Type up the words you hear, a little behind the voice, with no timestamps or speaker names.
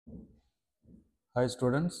Hi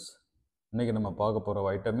students, இன்னைக்கு நம்ம பார்க்க போகிற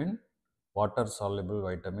vitamin water soluble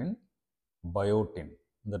vitamin biotin,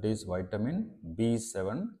 that is vitamin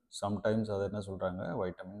B7. sometimes அதை என்ன சொல்கிறாங்க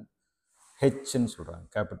வைட்டமின் ஹெச்ன்னு சொல்கிறாங்க,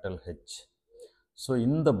 கேபிட்டல் ஹெச். ஸோ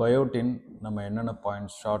இந்த பயோட்டின் நம்ம என்னென்ன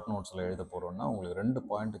பாயிண்ட்ஸ் ஷார்ட் நோட்ஸில் எழுத போகிறோம்னா உங்களுக்கு 2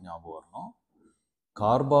 பாயிண்ட் ஞாபகம் வரணும்.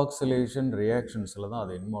 கார்பாக்சிலேஷன் ரியாக்ஷன்ஸில் தான்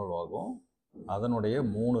அது இன்வால்வ் ஆகும். அதனுடைய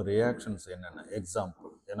 3 ரியாக்ஷன்ஸ் என்னென்ன எக்ஸாம்பிள்,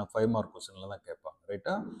 ஏன்னா 5 மார்க் கொஸ்டினில் தான் கேட்பாங்க,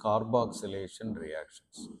 ரைட்டா? Carboxylation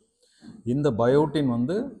reactions. இந்த பயோட்டின்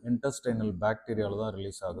வந்து இன்டெஸ்டைனல் பாக்டீரியாவில் தான்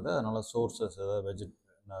ரிலீஸ் ஆகுது. அதனால் சோர்சஸ் ஏதாவது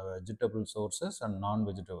வெஜிடபிள் சோர்சஸ் அண்ட்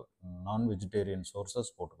நான் வெஜிடேரியன்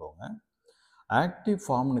சோர்சஸ் போட்டுக்கோங்க. ஆக்டிவ்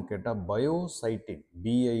ஃபார்ம்னு கேட்டால் பயோசைட்டின்,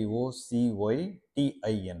 BIOCYTIN,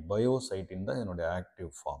 பயோசைட்டின் தான் என்னுடைய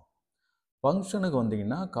ஆக்டிவ் ஃபார்ம். ஃபங்க்ஷனுக்கு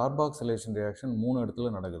வந்தீங்கன்னா கார்பாக்சிலேஷன் ரியாக்ஷன் 3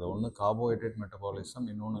 இடத்துல நடக்குது. ஒன்று கார்போஹைட்ரேட் மெட்டபாலிசம்,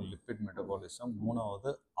 இன்னொன்று லிப்பிட் மெட்டபாலிசம்,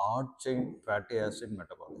 மூணாவது add chain fatty acid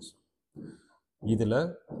metabolism. இதில்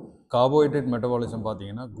கார்போஹைட்ரேட் மெட்டபாலிசம்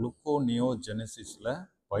பார்த்தீங்கன்னா குளுக்கோனியோஜெனசிஸில்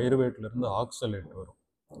பைருவேட்லேருந்து ஆக்சலேட் வரும்.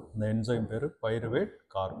 இந்த என்சைம் பேர் பைருவேட்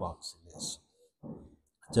கார்பாக்சிலேஸ்.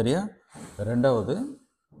 சரியா? ரெண்டாவது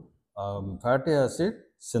ஃபேட்டி ஆசிட்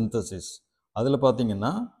சிந்தசிஸ். அதில்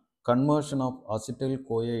பார்த்தீங்கன்னா கன்வர்ஷன் ஆஃப் அசிட்டைல்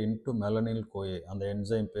கோயே இன்டு மெலனில் கோயே, அந்த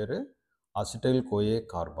என்சைம் பேர் அசிட்டைல் கோயே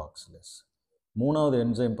கார்பாக்சிலேஸ். மூணாவது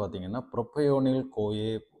என்சைம் பார்த்தீங்கன்னா ப்ரொப்பயோனில்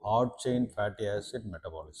கோயே add chain fatty acid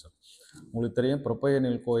metabolism. உங்களுக்கு தெரியும்,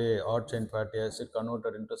 ப்ரொப்பயோனில் கோயே add chain fatty acid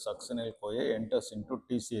converted into சக்சினில் கோயே enters into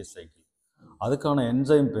TCA cycle. அதுக்கான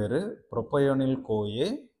என்சைம் பேர் ப்ரொப்பயோனில் கோயே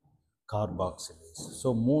carboxylase. So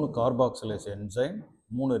 3 carboxylase enzyme,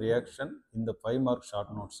 3 reaction இந்த 5 மார்க்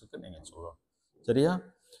ஷார்ட் நோட்ஸுக்கு நீங்கள் சொல்லணும். சரியா?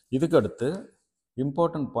 இதுக்கு அடுத்து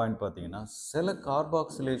இம்பார்ட்டன்ட் பாயிண்ட் பார்த்தீங்கன்னா சில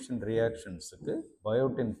கார்பாக்சிலேஷன் ரியாக்ஷன்ஸுக்கு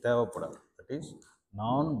பயோட்டின் தேவைப்படாது. தட் இஸ்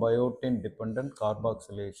நான் biotin dependent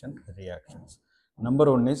carboxylation reactions.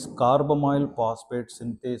 Number 1 is carbamyl phosphate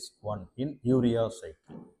synthase 1 in urea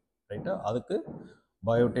cycle, ரைட்டா? அதுக்கு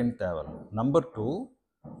பயோட்டின் தேவை. Number 2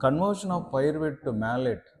 conversion of pyruvate to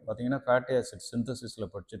malate, பார்த்தீங்கன்னா ஃபேட்டி ஆசிட்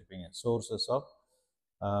சிந்தசிஸில் படிச்சிருப்பீங்க. Sources of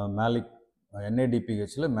malic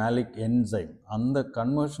NADPHல malic enzyme, அந்த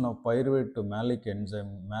conversion of pyruvate to malic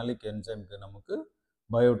என்சைம்க்கு நமக்கு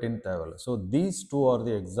biotin தேவையில்லை. So these 2 R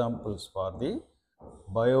the examples for the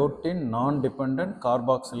biotin நான் dependent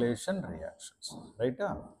carboxylation reactions, ரைட்டா?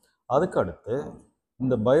 அதுக்கு அடுத்து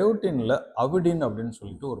இந்த பயோட்டினில் அவிடின் அப்படின்னு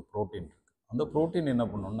சொல்லிட்டு ஒரு ப்ரோட்டீன் இருக்குது. அந்த ப்ரோட்டீன் என்ன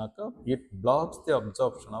பண்ணணும்னாக்கா it blocks the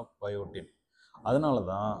absorption of biotin. அதனால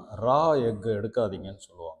தான் ரா எக் எடுக்காதீங்கன்னு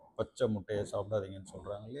சொல்லுவாங்க, பச்சை முட்டையை சாப்பிடாதீங்கன்னு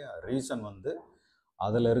சொல்கிறாங்க இல்லையா? ரீசன் வந்து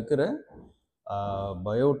அதில் இருக்கிற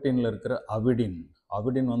பயோட்டினில் இருக்கிற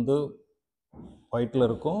அவிடின் வந்து ஒயிட்டில்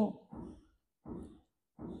இருக்கும்.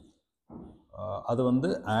 அது வந்து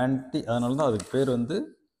அதனால தான் அதுக்கு பேர் வந்து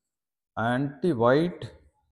ஆன்டி ஒயிட்